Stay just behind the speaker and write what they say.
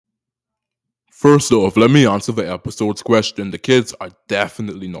First off, let me answer the episode's question. The kids are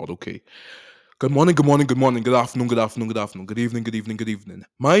definitely not okay. Good morning, good morning, good morning, good afternoon, good afternoon, good afternoon, good evening, good evening, good evening.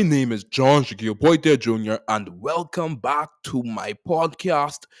 My name is John Shaquille Poitier Jr., and welcome back to my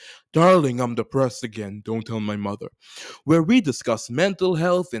podcast. Darling, I'm depressed again. Don't tell my mother. Where we discuss mental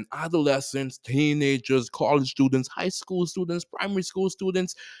health in adolescents, teenagers, college students, high school students, primary school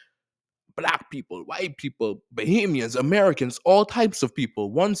students, black people, white people, Bahamians, Americans, all types of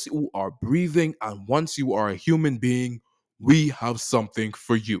people. Once you are breathing and once you are a human being, we have something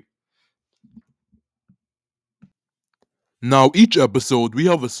for you. Now, each episode, we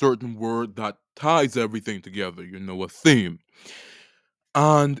have a certain word that ties everything together, a theme.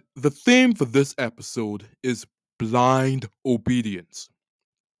 And the theme for this episode is blind obedience.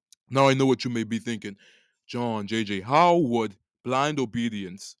 Now, I know what you may be thinking, John, JJ, how would blind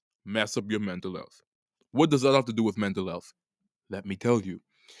obedience mess up your mental health? What does that have to do with mental health? Let me tell you.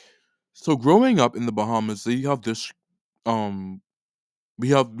 So growing up in the Bahamas, they have this um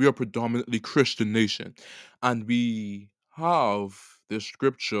we are predominantly Christian nation, and we have this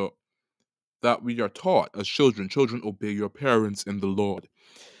scripture that we are taught as children. Children, obey your parents in the Lord.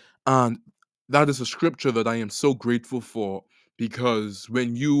 And that is a scripture that I am so grateful for, because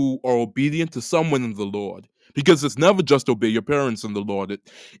when you are obedient to someone in the Lord, because it's never just obey your parents in the Lord,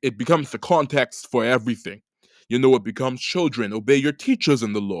 it becomes the context for everything. It becomes children, obey your teachers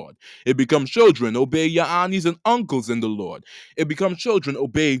in the Lord. It becomes children, obey your aunties and uncles in the Lord. It becomes children,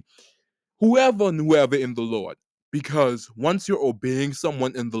 obey whoever and whoever in the Lord. Because once you're obeying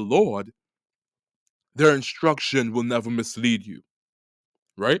someone in the Lord, their instruction will never mislead you,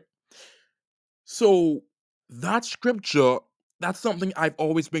 right? So that scripture, that's something I've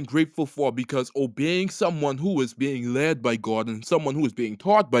always been grateful for, because obeying someone who is being led by God and someone who is being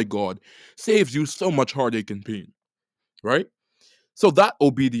taught by God saves you so much heartache and pain, right? So that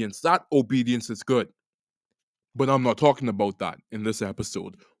obedience is good. But I'm not talking about that in this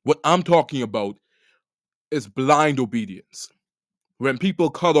episode. What I'm talking about is blind obedience. When people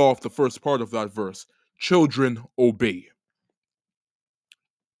cut off the first part of that verse, children obey.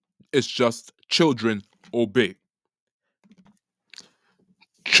 It's just children obey.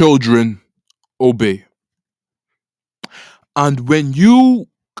 Children obey. And when you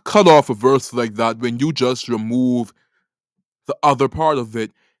cut off a verse like that, when you just remove the other part of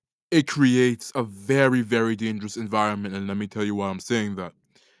it, it creates a very, very dangerous environment. And let me tell you why I'm saying that.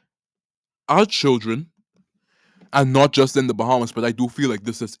 Our children, and not just in the Bahamas, but I do feel like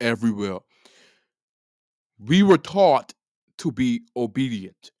this is everywhere, we were taught to be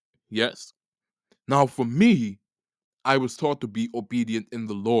obedient. Yes. Now, for me, I was taught to be obedient in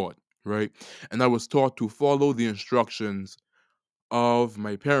the Lord, right? And I was taught to follow the instructions of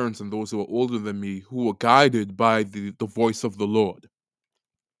my parents and those who were older than me, who were guided by the voice of the Lord.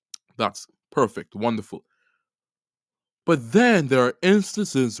 That's perfect, wonderful. But then there are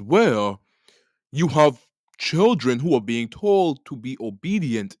instances where you have children who are being told to be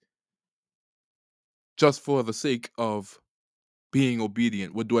obedient just for the sake of being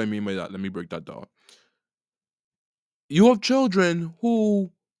obedient. What do I mean by that? Let me break that down. You have children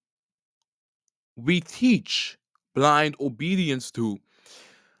who we teach blind obedience to.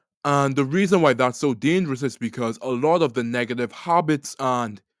 And the reason why that's so dangerous is because a lot of the negative habits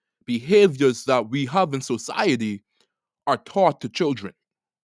and behaviors that we have in society are taught to children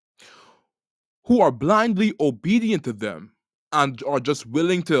who are blindly obedient to them and are just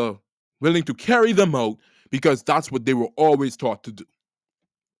willing to carry them out because that's what they were always taught to do.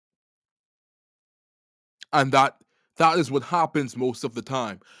 And that is what happens most of the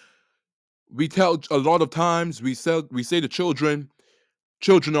time. We tell a lot of times we say to children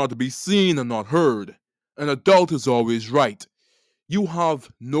are to be seen and not heard. An adult is always right. You have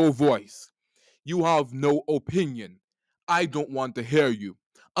no voice. You have no opinion. I don't want to hear you.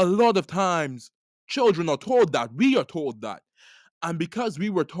 A lot of times, children are told that. We are told that. And because we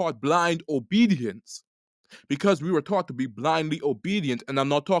were taught blind obedience, because we were taught to be blindly obedient, and I'm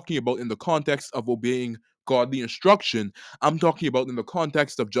not talking about in the context of obeying godly instruction, I'm talking about in the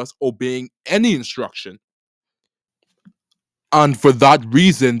context of just obeying any instruction. And for that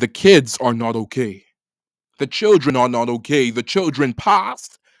reason, the kids are not okay. The children are not okay. The children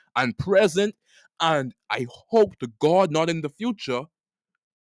past and present, and I hope to God not in the future,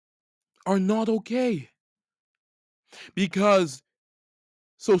 are not okay. Because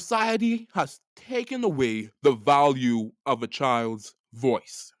society has taken away the value of a child's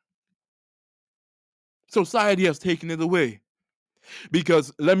voice. Society has taken it away.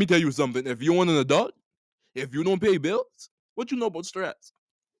 Because let me tell you something, if you're an adult, if you don't pay bills, what you know about stress?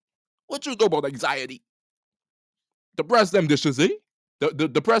 What you know about anxiety? The press them dishes, eh?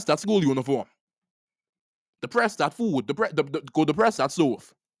 The press that school uniform. Depressed that food, go depressed that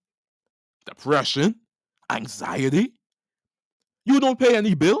stove. Depression, anxiety. You don't pay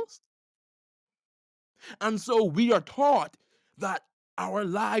any bills. And so we are taught that our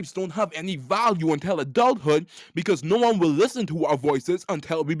lives don't have any value until adulthood because no one will listen to our voices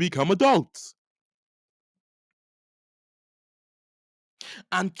until we become adults.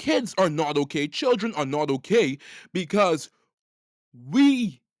 And kids are not okay, children are not okay because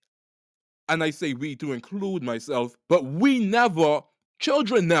we, and I say we to include myself, but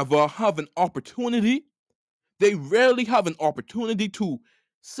children never have an opportunity. They rarely have an opportunity to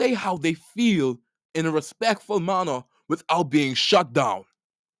say how they feel in a respectful manner without being shut down.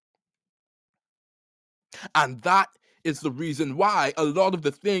 And that is the reason why a lot of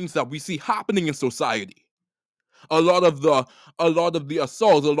the things that we see happening in society, a lot of the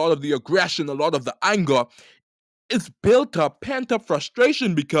assaults, a lot of the aggression, a lot of the anger, is built up, pent up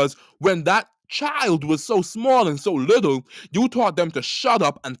frustration because when that child was so small and so little, you taught them to shut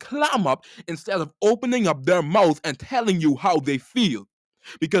up and clam up instead of opening up their mouth and telling you how they feel.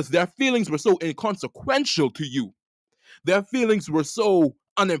 Because their feelings were so inconsequential to you. Their feelings were so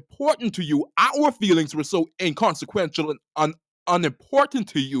unimportant to you. Our feelings were so inconsequential and unimportant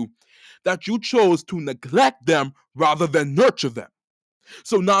to you that you chose to neglect them rather than nurture them.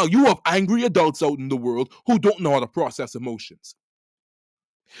 So now you have angry adults out in the world who don't know how to process emotions.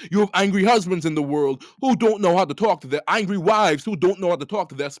 You have angry husbands in the world who don't know how to talk to their angry wives who don't know how to talk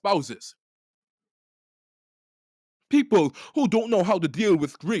to their spouses. People who don't know how to deal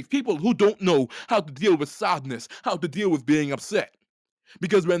with grief. People who don't know how to deal with sadness, how to deal with being upset.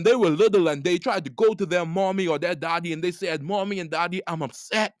 Because when they were little and they tried to go to their mommy or their daddy and they said, "Mommy and daddy, I'm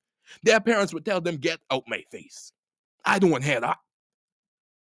upset," their parents would tell them, "Get out my face. I don't want to hear that.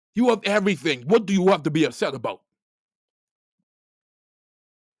 You have everything. What do you have to be upset about?"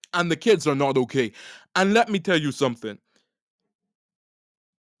 And the kids are not okay. And let me tell you something.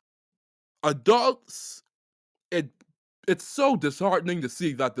 Adults, it it's so disheartening to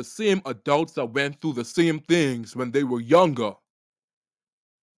see that the same adults that went through the same things when they were younger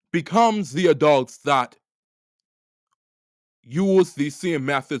becomes the adults that use these same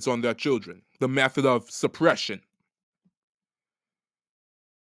methods on their children, the method of suppression.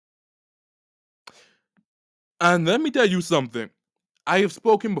 And let me tell you something. I have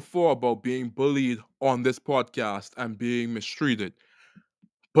spoken before about being bullied on this podcast and being mistreated.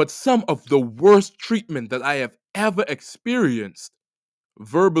 But some of the worst treatment that I have ever experienced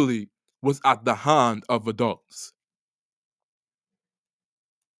verbally was at the hand of adults.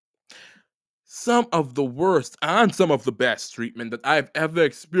 Some of the worst and some of the best treatment that I've ever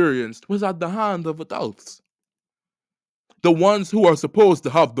experienced was at the hand of adults. The ones who are supposed to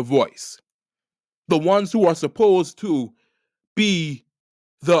have the voice. The ones who are supposed to be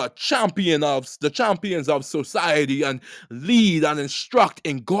the champions of society and lead and instruct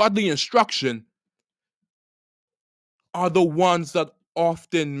in godly instruction are the ones that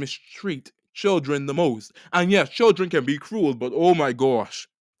often mistreat children the most. And yes, children can be cruel, but oh my gosh.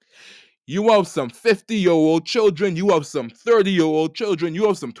 You have some 50-year-old children, you have some 30-year-old children, you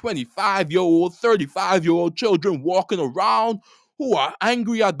have some 25-year-old, 35-year-old children walking around who are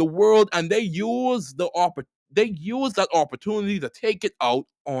angry at the world and they use that opportunity to take it out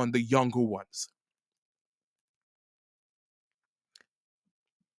on the younger ones.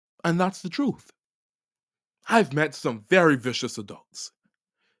 And that's the truth. I've met some very vicious adults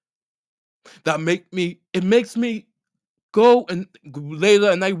that it makes me go and later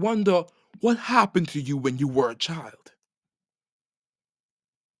and I wonder what happened to you when you were a child?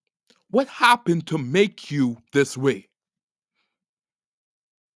 What happened to make you this way?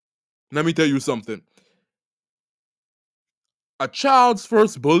 Let me tell you something. A child's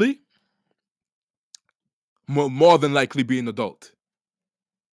first bully will more than likely be an adult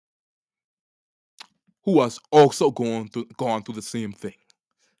who has also gone through the same thing.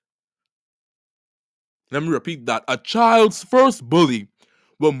 Let me repeat that. A child's first bully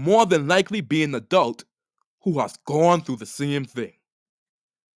will more than likely be an adult who has gone through the same thing.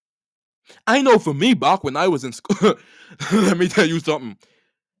 I know for me, back when I was in school, let me tell you something.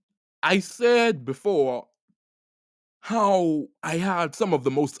 I said before how I had some of the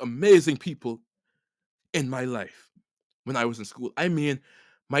most amazing people in my life when I was in school. I mean,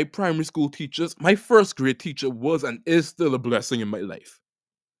 my primary school teachers, my first grade teacher was and is still a blessing in my life.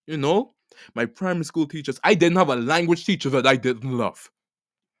 You know, my primary school teachers, I didn't have a language teacher that I didn't love.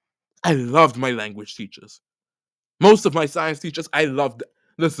 I loved my language teachers. Most of my science teachers, I loved.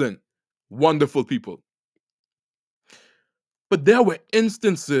 Listen, wonderful people. But there were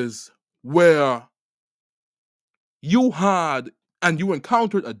instances where you had and you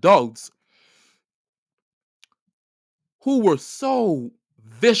encountered adults who were so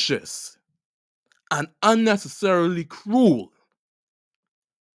vicious and unnecessarily cruel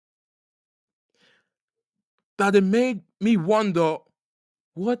that it made me wonder,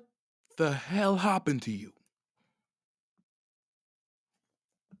 what the hell happened to you?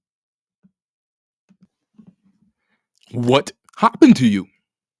 What happened to you?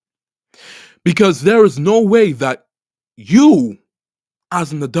 Because there is no way that you,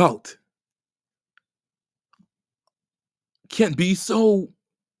 as an adult, can be so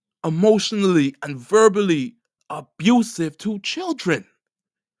emotionally and verbally abusive to children.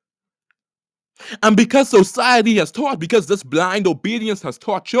 And because society has taught, because this blind obedience has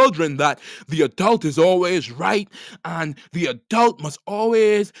taught children that the adult is always right and the adult must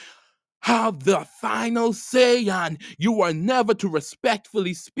always have the final say, and you are never to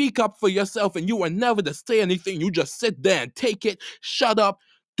respectfully speak up for yourself, and you are never to say anything. You just sit there and take it, shut up,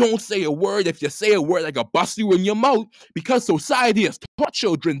 don't say a word. If you say a word, I can bust you in your mouth. Because society has taught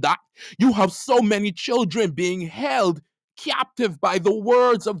children that, you have so many children being held captive by the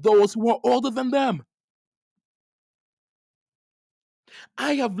words of those who are older than them.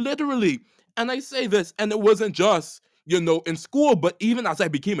 I have literally, and I say this, and it wasn't just, in school, but even as I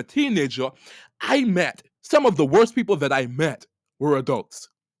became a teenager, I met some of the worst people that I met were adults.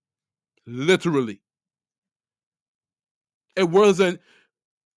 Literally. It wasn't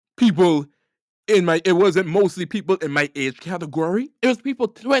people it wasn't mostly people in my age category. It was people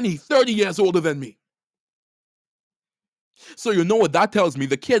 20, 30 years older than me. So you know what that tells me?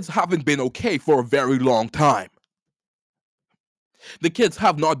 The kids haven't been okay for a very long time. The kids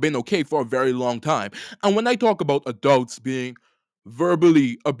have not been okay for a very long time. And when I talk about adults being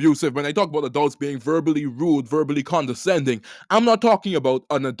verbally abusive, when I talk about adults being verbally rude, verbally condescending, I'm not talking about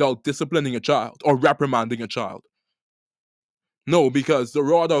an adult disciplining a child or reprimanding a child. No, because the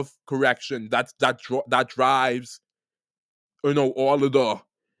rod of correction that drives all of the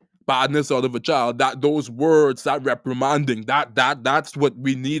badness out of a child. That those words, that reprimanding, that's what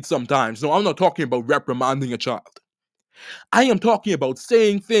we need sometimes. No, I'm not talking about reprimanding a child. I am talking about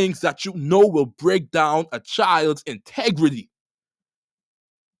saying things that you know will break down a child's integrity,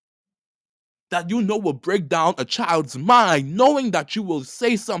 that you know will break down a child's mind, knowing that you will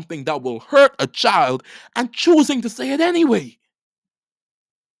say something that will hurt a child and choosing to say it anyway.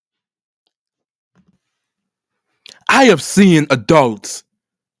 I have seen adults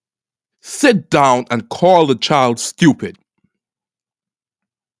sit down and call a child stupid.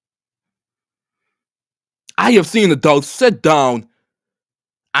 I have seen adults sit down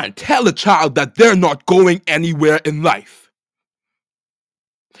and tell a child that they're not going anywhere in life.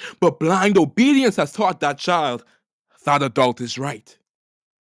 But blind obedience has taught that child that adult is right.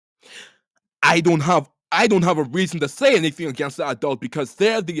 I don't have a reason to say anything against that adult because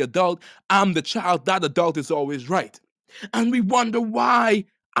they're the adult, I'm the child, that adult is always right. And we wonder why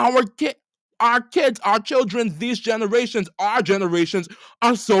our kids, our children, these generations, our generations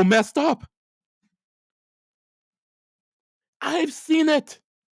are so messed up. I've seen it.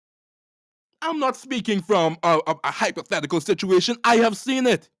 I'm not speaking from a hypothetical situation. I have seen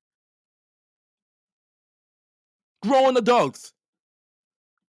it. Grown adults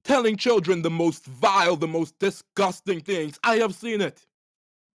telling children the most vile, the most disgusting things. I have seen it.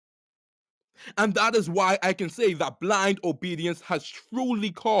 And that is why I can say that blind obedience has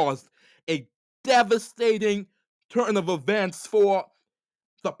truly caused a devastating turn of events for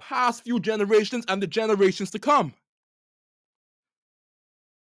the past few generations and the generations to come.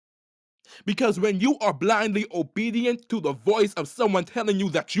 Because when you are blindly obedient to the voice of someone telling you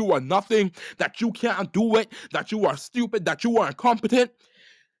that you are nothing, that you can't do it, that you are stupid, that you are incompetent,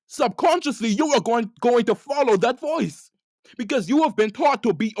 subconsciously you are going to follow that voice. Because you have been taught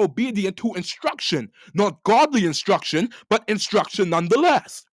to be obedient to instruction, not godly instruction, but instruction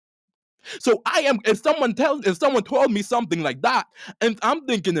nonetheless. So if someone told me something like that, and I'm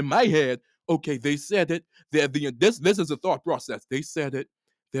thinking in my head, okay, they said it, this is a thought process. They said it,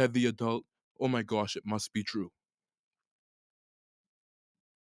 they're the adult. Oh my gosh, it must be true.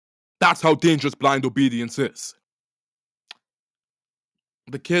 That's how dangerous blind obedience is.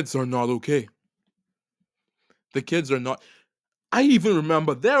 The kids are not okay. The kids are not. I even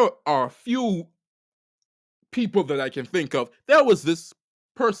remember there are a few people that I can think of. There was this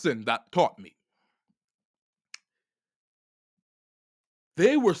person that taught me.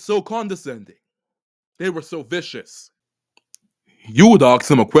 They were so condescending. They were so vicious. You would ask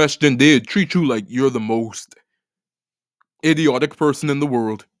them a question, they'd treat you like you're the most idiotic person in the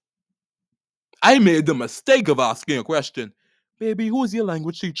world. I made the mistake of asking a question. Baby, who's your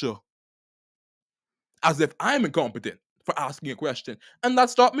language teacher? As if I'm incompetent for asking a question. And that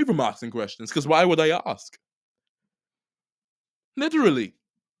stopped me from asking questions, because why would I ask? Literally.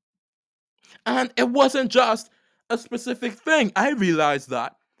 And it wasn't just a specific thing. I realized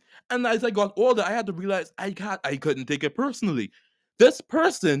that. And as I got older, I had to realize I couldn't take it personally. This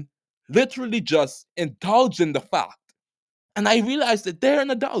person literally just indulged in the fact. And I realized that they're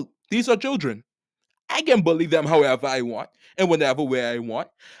an adult. These are children. I can bully them however I want and whatever way I want.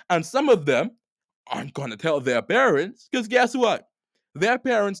 And some of them aren't going to tell their parents because guess what? Their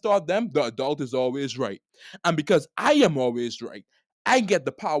parents taught them the adult is always right. And because I am always right, I get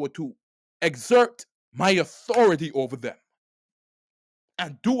the power to exert my authority over them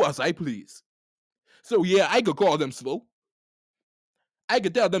and do as I please. So yeah, I could call them slow. I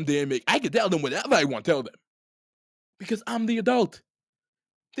could tell them they make. I could tell them whatever I want to tell them because I'm the adult.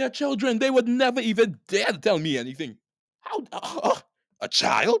 They're children. They would never even dare to tell me anything. How a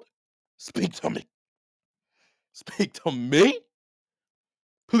child? Speak to me. Speak to me,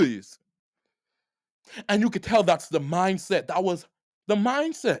 please. And you could tell that's the mindset. That was the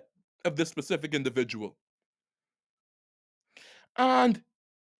mindset of this specific individual. And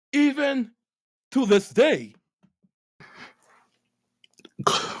even to this day,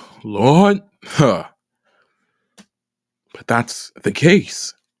 Lord, but that's the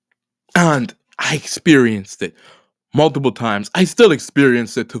case. And I experienced it multiple times. I still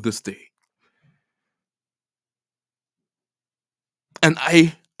experience it to this day. And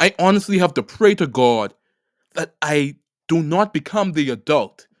I honestly have to pray to God that I do not become the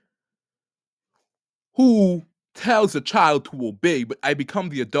adult who tells a child to obey, but I become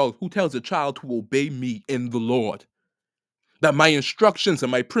the adult who tells a child to obey me in the Lord. That my instructions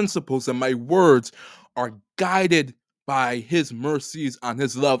and my principles and my words are guided by His mercies and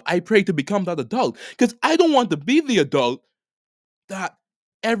His love. I pray to become that adult because I don't want to be the adult that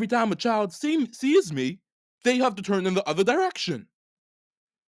every time a child sees me, they have to turn in the other direction.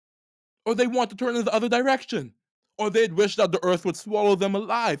 Or they want to turn in the other direction. Or they'd wish that the earth would swallow them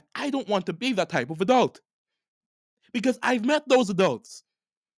alive. I don't want to be that type of adult. Because I've met those adults.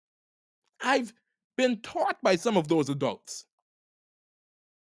 I've been taught by some of those adults.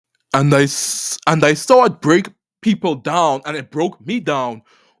 And I saw it break people down, and it broke me down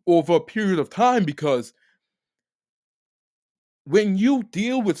over a period of time because when you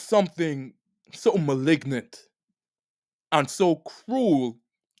deal with something so malignant and so cruel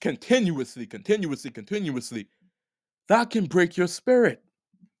continuously, that can break your spirit.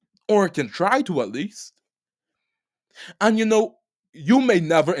 Or it can try to at least. And you may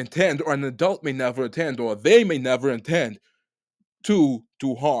never intend, or an adult may never intend, or they may never intend to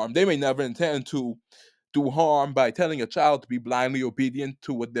do harm. They may never intend to do harm by telling a child to be blindly obedient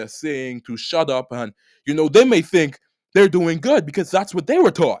to what they're saying, to shut up. And, they may think they're doing good because that's what they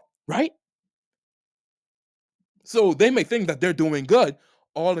were taught, right? So they may think that they're doing good.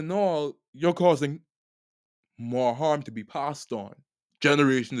 All in all, you're causing more harm to be passed on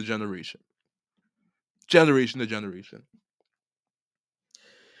generation to generation, generation to generation.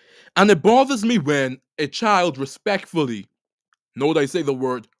 And it bothers me when a child respectfully, note I say the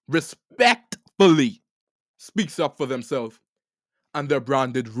word respectfully, speaks up for themselves and they're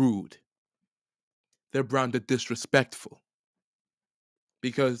branded rude. They're branded disrespectful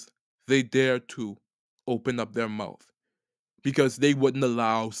because they dare to open up their mouth, because they wouldn't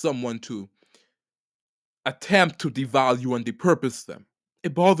allow someone to attempt to devalue and depurpose them.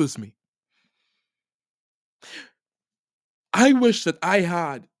 It bothers me. I wish that I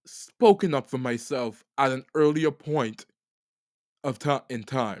had spoken up for myself at an earlier point in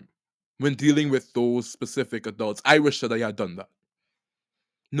time when dealing with those specific adults. I wish that I had done that.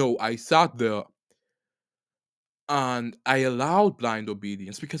 No, I sat there and I allowed blind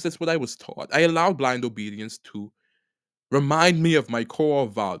obedience because that's what I was taught. I allowed blind obedience to remind me of my core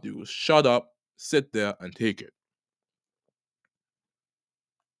values. Shut up, sit there, and take it.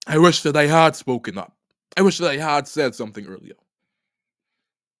 I wish that I had spoken up. I wish that I had said something earlier.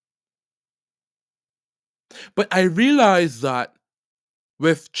 But I realized that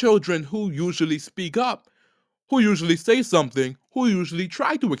with children who usually speak up, who usually say something, who usually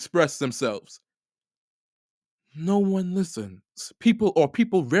try to express themselves, no one listens. People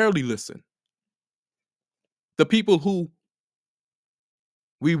rarely listen. The people who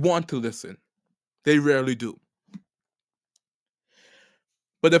we want to listen, they rarely do.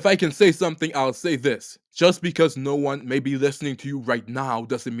 But if I can say something, I'll say this. Just because no one may be listening to you right now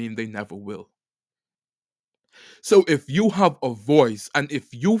doesn't mean they never will. So if you have a voice and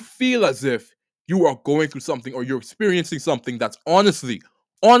if you feel as if you are going through something or you're experiencing something that's honestly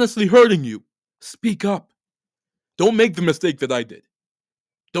hurting you, speak up. Don't make the mistake that I did.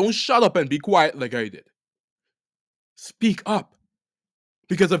 Don't shut up and be quiet like I did. Speak up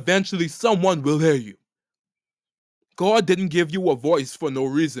because eventually someone will hear you. God didn't give you a voice for no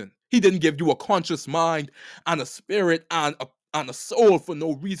reason. He didn't give you a conscious mind and a spirit and a soul for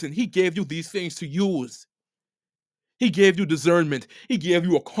no reason. He gave you these things to use. He gave you discernment. He gave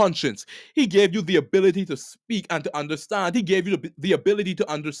you a conscience. He gave you the ability to speak and to understand. He gave you the ability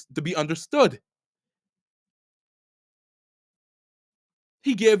to be understood.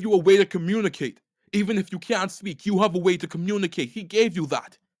 He gave you a way to communicate. Even if you can't speak, you have a way to communicate. He gave you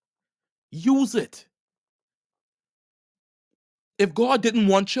that. Use it. If God didn't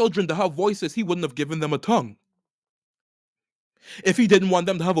want children to have voices, He wouldn't have given them a tongue. If He didn't want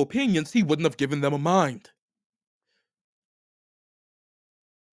them to have opinions, He wouldn't have given them a mind.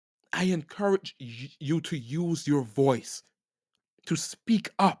 I encourage you to use your voice, to speak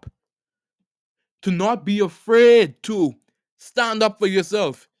up, to not be afraid to stand up for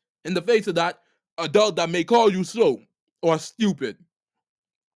yourself in the face of that adult that may call you slow or stupid,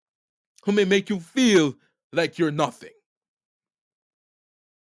 who may make you feel like you're nothing.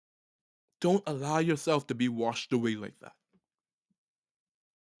 Don't allow yourself to be washed away like that.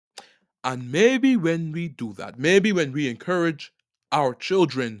 And maybe when we do that, maybe when we encourage our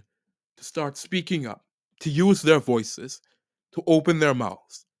children to start speaking up, to use their voices, to open their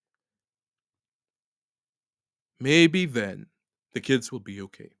mouths, maybe then the kids will be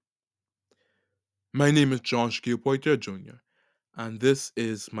okay. My name is John Shaquille Poitier Jr., and this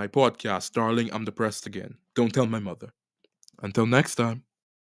is my podcast, Darling, I'm Depressed Again. Don't tell my mother. Until next time.